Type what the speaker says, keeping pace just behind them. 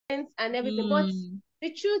and everything. But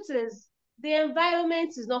the truth is, the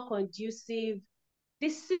environment is not conducive. The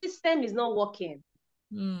system is not working.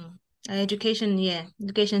 Education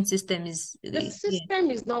system is The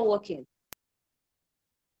system is not working.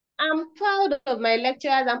 I'm proud of my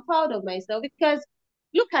lecturers. I'm proud of myself because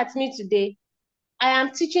look at me today. I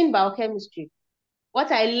am teaching biochemistry,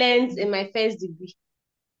 what I learned in my first degree.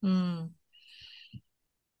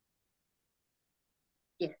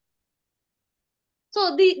 Yeah.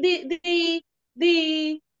 So the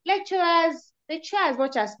lecturers, they try as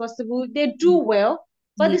much as possible. They do well,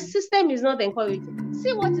 but the system is not encouraging.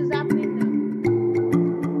 See what is happening now.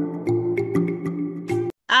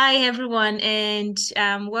 Hi, everyone, and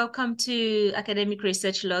welcome to Academic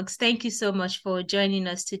Research Logs. Thank you so much for joining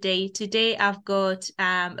us today. Today, I've got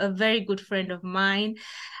a very good friend of mine.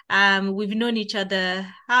 We've known each other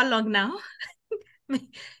how long now?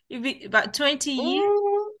 About 20 years?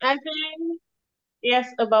 I think, yes,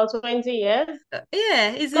 about 20 years.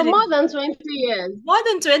 Yeah, is so it? More than 20 years. More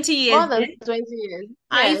than 20 years. More than 20 years.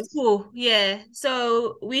 High Yes. school, yeah.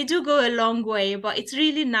 So we do go a long way, but it's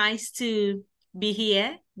really nice to be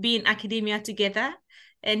here, be in academia together,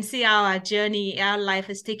 and see how our life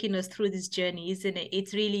has taken us through this journey, isn't it?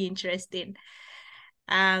 It's really interesting.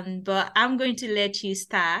 But I'm going to let you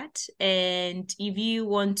start, and if you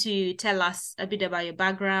want to tell us a bit about your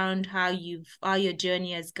background, how your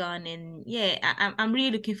journey has gone, and yeah, I'm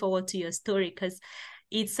really looking forward to your story because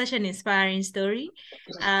it's such an inspiring story.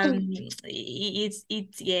 Yeah,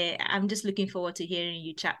 I'm just looking forward to hearing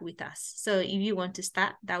you chat with us. So if you want to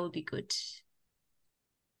start, that would be good.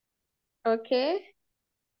 Okay.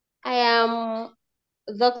 I am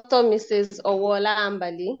Dr. Mrs Owoola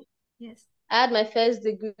Ambali. Yes. I had my first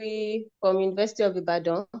degree from University of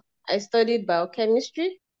Ibadan. I studied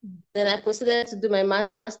biochemistry. Then I proceeded to do my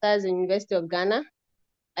master's in University of Ghana.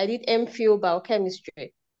 I did MPhil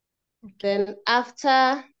biochemistry. Okay. Then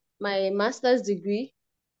after my master's degree,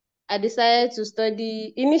 I decided to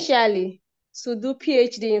study initially to do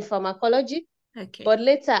PhD in pharmacology. Okay. But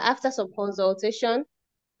later, after some consultation,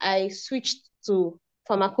 I switched to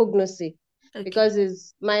pharmacognosy. Okay. Because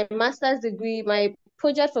it's my master's degree, my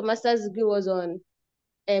project for master's degree was on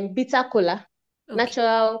bitter cola, okay.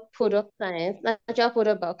 Natural product science, natural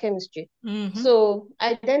product biochemistry. So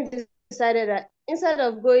I then decided that instead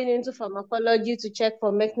of going into pharmacology to check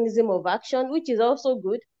for mechanism of action, which is also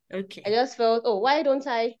good, okay. I just felt, oh, why don't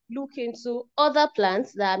I look into other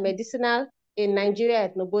plants that are medicinal in Nigeria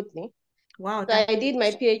ethnobotany? Wow. So I did my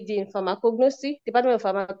PhD in pharmacognosy, Department of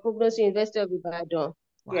Pharmacognosy, University of Ibadan.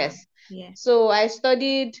 Wow. Yes. Yeah. So I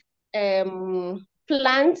studied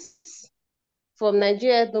plants from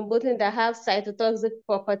Nigeria ethnobotany that have cytotoxic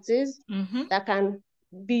properties that can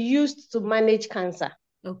be used to manage cancer.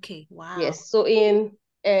 Okay. Wow. Yes. So in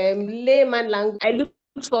layman language, I looked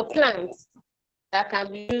for plants that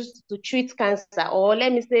can be used to treat cancer, or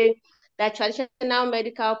let me say that traditional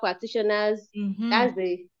medical practitioners, that's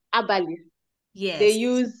the Ambali, yes, they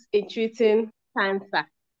use in treating cancer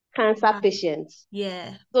patients.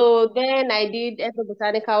 Yeah. So then I did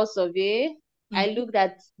ethnobotanical survey. I looked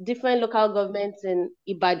at different local governments in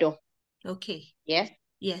Ibadan. Okay. Yes.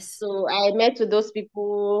 Yes. So I met with those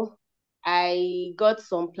people. I got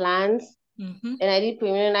some plants. And I did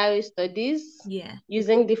preliminary studies. Yeah.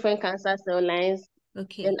 Using different cancer cell lines.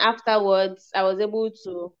 Okay. Then afterwards, I was able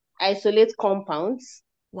to isolate compounds.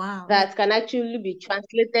 Wow. That can actually be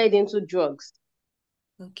translated into drugs.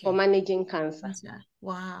 Okay. For managing cancer.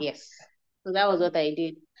 Wow. Yes. So that was what I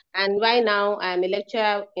did. And right now, I'm a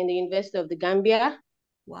lecturer in the University of the Gambia.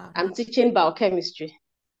 Wow. I'm teaching biochemistry.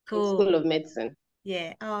 Cool. In School of Medicine.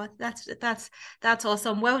 Yeah. Oh, that's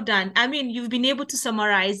awesome. Well done. I mean, you've been able to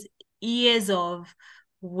summarize years of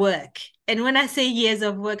work. And when I say years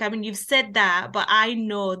of work, I mean, you've said that, but I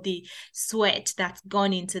know the sweat that's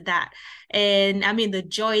gone into that. And I mean, the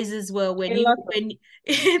joys as well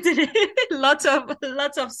lots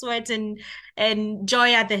of sweat and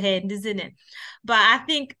joy at the end, isn't it? But I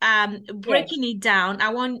think breaking it down, I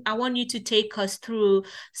want you to take us through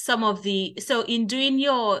some of so in doing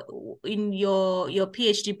your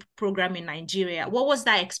PhD program in Nigeria, what was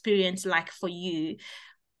that experience like for you?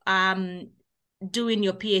 Doing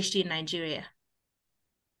your PhD in Nigeria?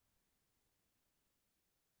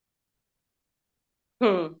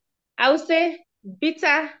 I would say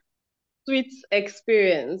bitter sweet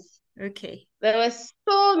experience. Okay. There were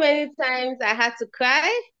so many times I had to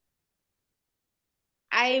cry.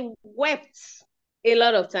 I wept a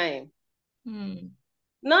lot of time.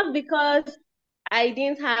 Not because I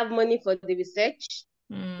didn't have money for the research.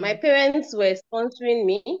 My parents were sponsoring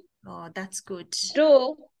me. Oh, that's good.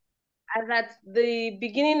 Though as at the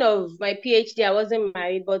beginning of my PhD, I wasn't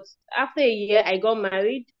married, but after a year, I got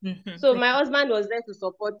married. So my husband was there to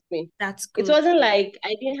support me. That's good. It wasn't like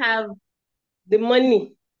I didn't have the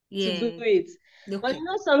money to do it. Okay. But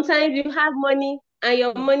sometimes you have money and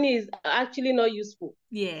your money is actually not useful.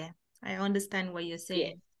 Yeah, I understand what you're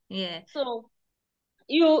saying. Yeah. So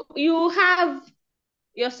you have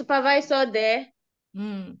your supervisor there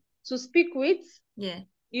to speak with. Yeah.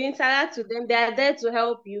 You interact with them. They are there to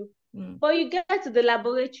help you. But you get to the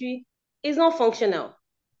laboratory, it's not functional.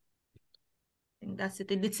 That's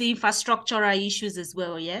it. It's the infrastructural issues as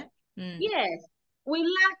well, yeah? Yes. We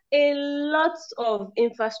lack a lot of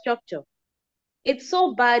infrastructure. It's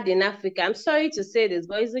so bad in Africa. I'm sorry to say this,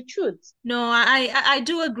 but it's the truth. No, I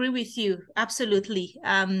do agree with you. Absolutely.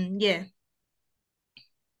 Yeah.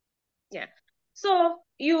 Yeah. So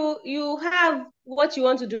you have what you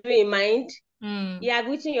want to do in mind. You have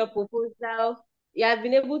written your proposal. You have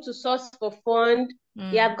been able to source for fund.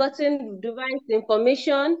 You have gotten the right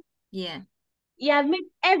information. Yeah. You have made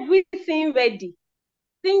everything ready,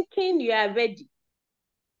 thinking you are ready.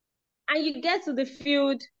 And you get to the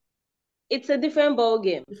field, it's a different ball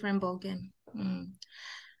game. Different ball game.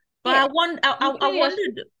 But yeah. I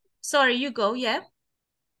wondered. Sorry, you go. Yeah.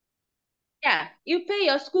 Yeah, you pay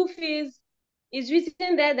your school fees. It's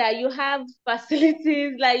written there that you have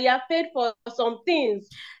facilities, like you are paid for some things.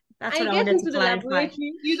 That's and what you I get into the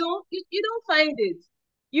laboratory, you don't find it.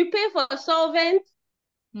 You pay for solvents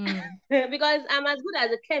because I'm as good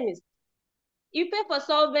as a chemist. You pay for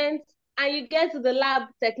solvents and you get to the lab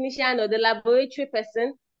technician or the laboratory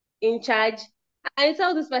person in charge and you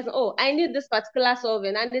tell this person, oh, I need this particular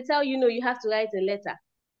solvent. And they tell you, no, you have to write a letter.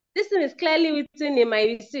 This thing is clearly written in my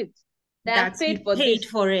receipt that I've paid for this.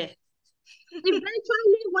 For it.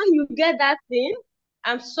 Eventually, when you get that thing,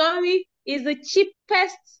 I'm sorry, it's the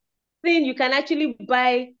cheapest thing you can actually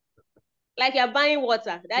buy, like you're buying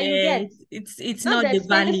water that you get. It's not the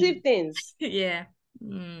expensive things. Yeah.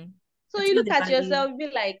 So you look at yourself, be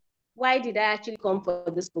like, why did I actually come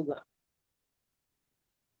for this program?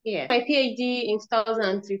 Yeah. My PhD in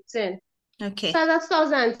 2015. Okay. So that's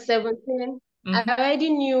 2017. I already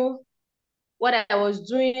knew what I was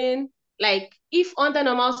doing. Like, if under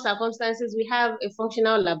normal circumstances, we have a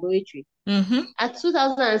functional laboratory. At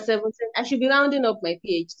 2017, I should be rounding up my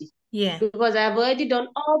PhD. Yeah. Because I've already done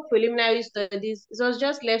all preliminary studies. It was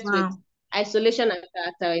just left with isolation and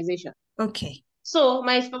characterization. Okay. So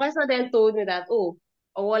my supervisor then told me that, oh,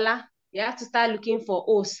 Owoola, you have to start looking for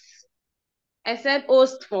hosts. I said,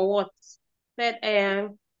 host for what? Said,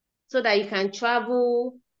 so that you can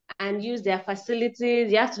travel and use their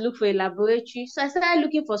facilities. You have to look for a laboratory. So I started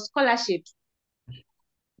looking for scholarships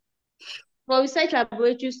for research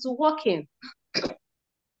laboratories to work in.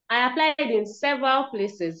 I applied in several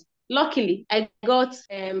places. Luckily, I got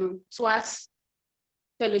twice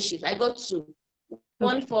fellowships. I got two.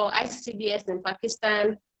 One for ICCBS in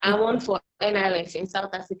Pakistan and one for NRF in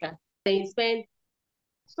South Africa.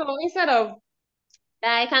 So instead of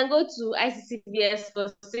I can go to ICCBS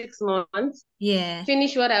for 6 months,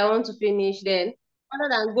 finish what I want to finish then, rather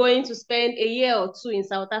than going to spend a year or two in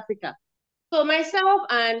South Africa. So myself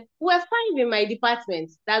and we were 5 in my department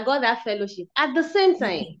that got that fellowship at the same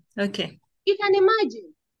time. Okay. You can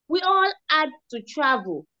imagine, we all had to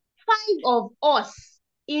travel, 5 of us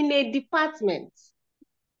in a department.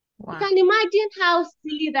 Wow. You can imagine how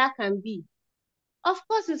silly that can be. Of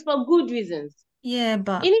course, it's for good reasons. Yeah,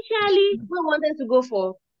 but initially, we wanted to go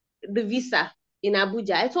for the visa in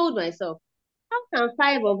Abuja. I told myself, how can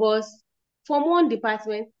 5 of us from one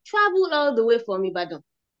department travel all the way from Ibadan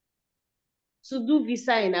to do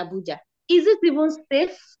visa in Abuja? Is it even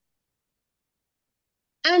safe?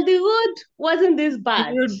 And the road wasn't this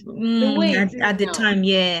bad. The way it is at the time,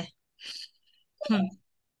 yeah. So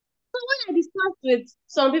when I discussed with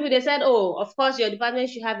some people, they said, oh, of course, your department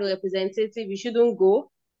should have a representative. You shouldn't go.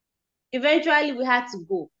 Eventually, we had to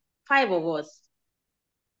go. 5 of us.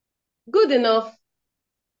 Good enough.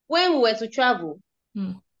 When we were to travel,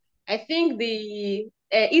 I think the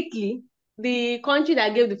Italy, the country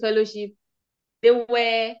that gave the fellowship, they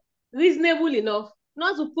were reasonable enough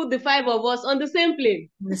not to put the 5 of us on the same plane.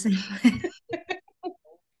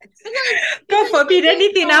 God forbid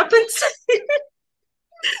anything happens.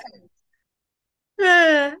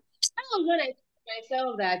 That was when I told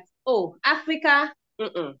myself that, oh, Africa,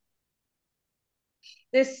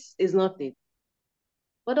 this is not it.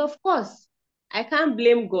 But of course, I can't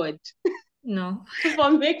blame God. No.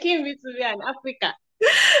 For making me to be an African.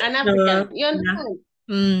 You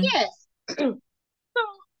understand? Yes. So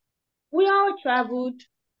we all traveled.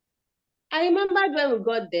 I remembered when we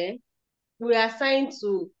got there, we were assigned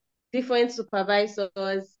to different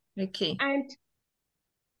supervisors. Okay. And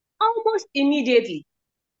almost immediately,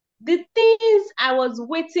 the things I was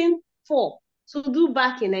waiting for to do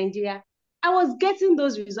back in Nigeria, I was getting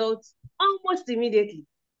those results almost immediately.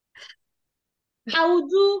 I will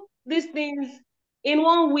do these things in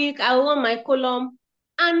 1 week. I will run my column,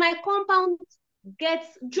 and my compound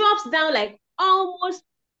drops down like almost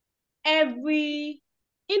in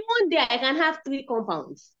 1 day. I can have 3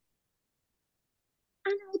 compounds.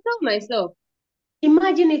 And I told myself,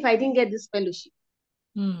 imagine if I didn't get this fellowship.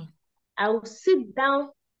 I will sit down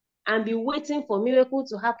and be waiting for miracle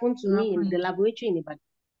to happen to me in the laboratory in Ibadan.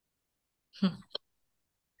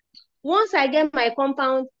 Once I get my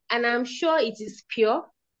compound and I'm sure it is pure,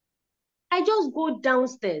 I just go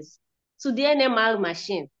downstairs to the NMR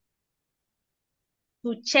machine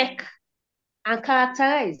to check and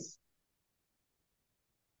characterize.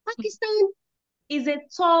 Pakistan is a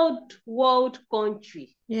third world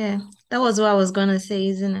country. Yeah, that was what I was going to say,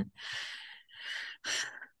 isn't it?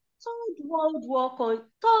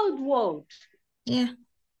 Third world. Yeah.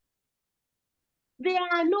 They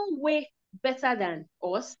are no way better than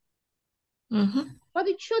us. But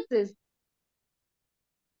the truth is,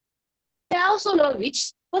 they're also not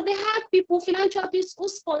rich, but they have people, philanthropists who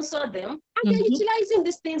sponsor them, and they're utilizing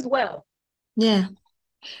these things well. Yeah.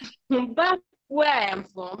 Back where I am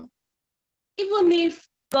from, even if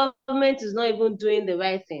government is not even doing the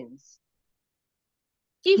right things,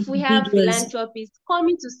 if we have philanthropists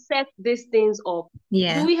coming to set these things up,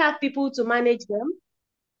 do we have people to manage them?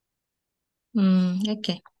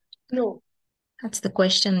 Okay. No. That's the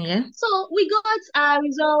question, yeah. So we got our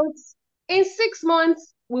results. In 6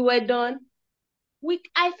 months, we were done.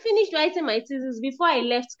 I finished writing my thesis before I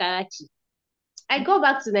left Karachi. I got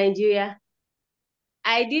back to Nigeria.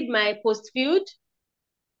 I did my post-field.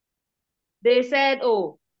 They said,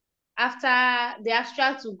 oh, after the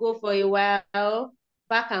abstract will go for a while,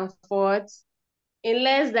 back and forth. In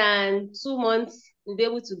less than 2 months, we'll be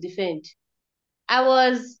able to defend. I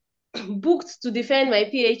was booked to defend my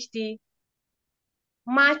PhD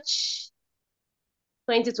March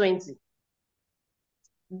 2020.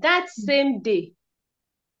 That same day,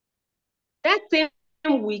 that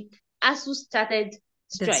same week, ASU started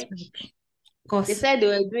strike. They said they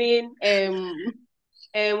were doing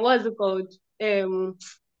what's it called?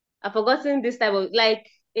 I've forgotten this type of, like,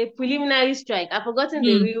 a preliminary strike. I've forgotten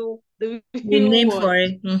the real name word. for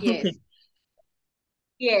it. Yes. Okay.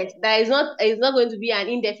 Yes, it's not going to be an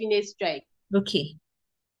indefinite strike. Okay.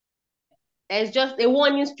 There's just a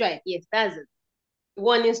warning strike. Yes, that's it.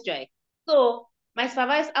 Warning strike. So my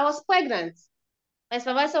supervisor, I was pregnant. My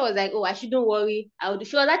supervisor was like, oh, I shouldn't worry.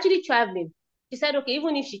 She was actually traveling. She said, okay,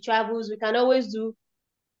 even if she travels, we can always do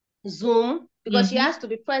Zoom because she has to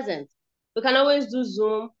be present. We can always do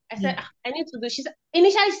Zoom. I said, I need to do.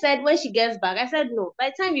 Initially she said when she gets back. I said, no, by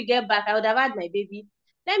the time you get back, I would have had my baby.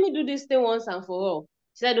 Let me do this thing once and for all.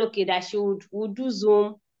 She said, okay, that she would do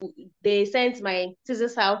Zoom. They sent my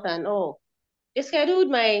thesis out and all. They scheduled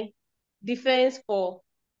my defense for,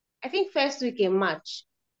 I think, first week in March.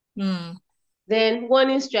 Then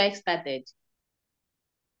warning strike started.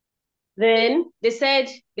 Then they said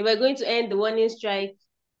they were going to end the warning strike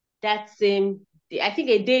that same day, I think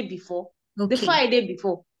a day before. Okay. The Friday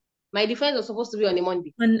before. My defense was supposed to be on a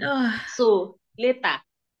Monday. So later,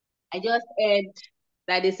 I just heard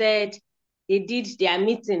that they said they did their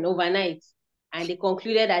meeting overnight and they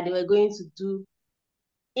concluded that they were going to do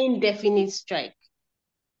indefinite strike.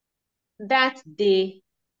 That day,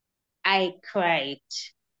 I cried.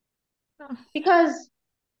 Because,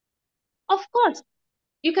 of course,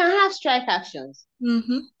 you can have strike actions,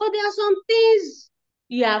 but there are some things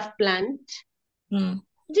you have planned. Do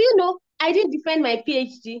you know, I didn't defend my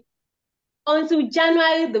PhD until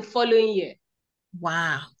January the following year.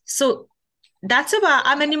 Wow. So that's about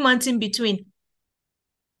how many months in between?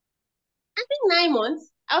 I think 9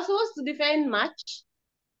 months. I was supposed to defend March.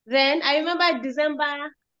 Then I remember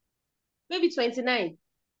December, maybe 29.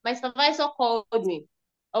 My supervisor called me.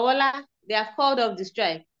 Owoola, they have called off the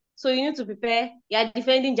strike. So you need to prepare. You are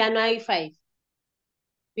defending January 5.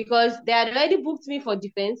 Because they had already booked me for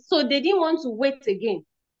defense. So they didn't want to wait again.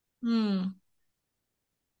 I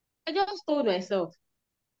just told myself,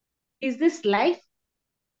 is this life?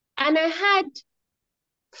 And I had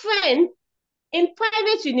friends in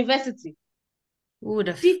private university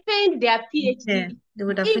defend their PhD,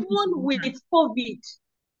 even with COVID.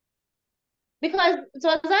 Because it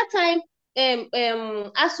was that time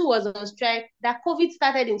ASU was on strike, that COVID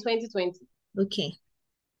started in 2020. Okay.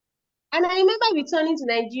 And I remember returning to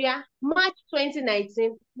Nigeria March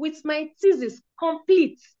 2019 with my thesis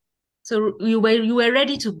complete. So you were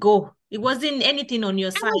ready to go. It wasn't anything on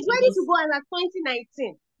your side. I was ready to go as at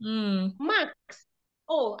 2019. Marks,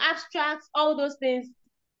 abstracts, all those things.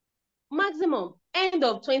 Maximum end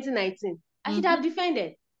of 2019. I should have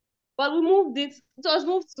defended, but we moved it. It was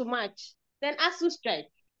moved to March. Then ASU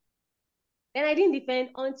strike. Then I didn't defend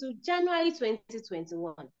until January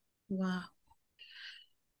 2021. Wow.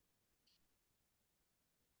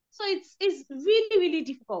 So it's really, really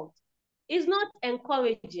difficult. It's not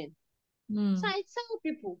encouraging. So I tell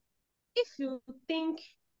people, if you think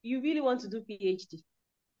you really want to do PhD,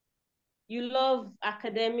 you love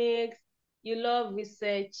academics, you love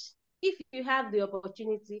research, if you have the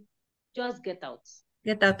opportunity, just get out.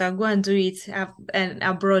 Get out and go and do it and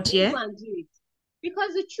abroad, yeah? Go and do it.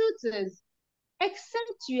 Because the truth is,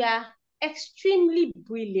 except you are extremely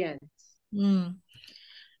brilliant,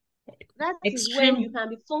 that is when you can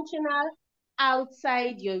be functional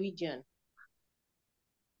outside your region.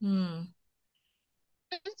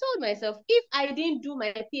 I told myself, if I didn't do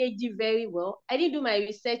my PhD very well, I didn't do my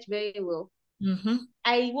research very well,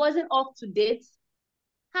 I wasn't up to date,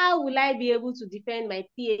 how will I be able to defend my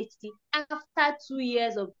PhD after 2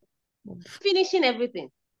 years of finishing everything?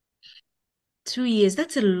 2 years,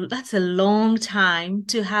 that's a long time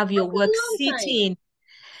to have your work sitting.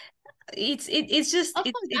 It's just of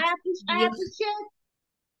course, I appreciate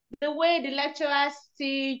the way the lecturers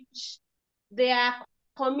teach, their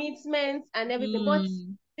commitments and everything, but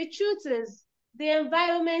the truth is the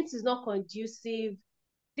environment is not conducive,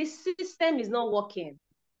 the system is not working.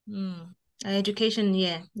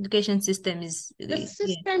 Education system is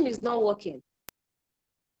is not working.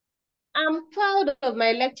 I'm proud of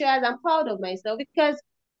my lecturers, I'm proud of myself, because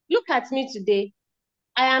look at me today.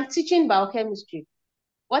 I am teaching biochemistry,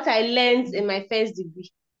 what I learned in my first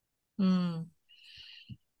degree.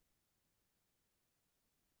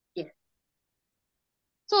 Yeah.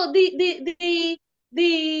 So the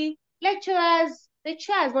lecturers, they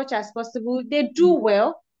try as much as possible, they do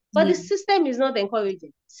well, but the system is not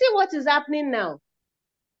encouraging. See what is happening now.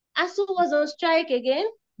 ASU was on strike again.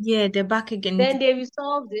 Yeah, they're back again. Then they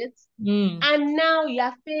resolved it. And now you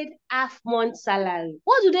are paid half-month salary.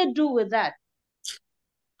 What do they do with that?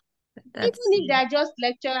 Even if they are just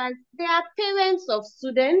lecturers, they are parents of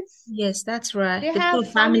students. Yes, that's right. They have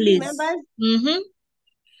family members. They've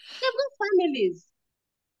got families.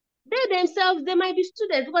 They themselves, they might be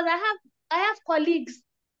students, because I have colleagues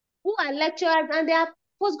who are lecturers and they are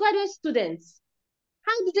postgraduate students.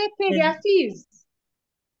 How do they pay their fees?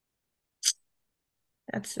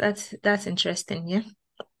 That's interesting, yeah.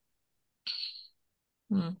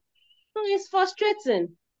 So it's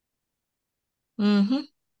frustrating.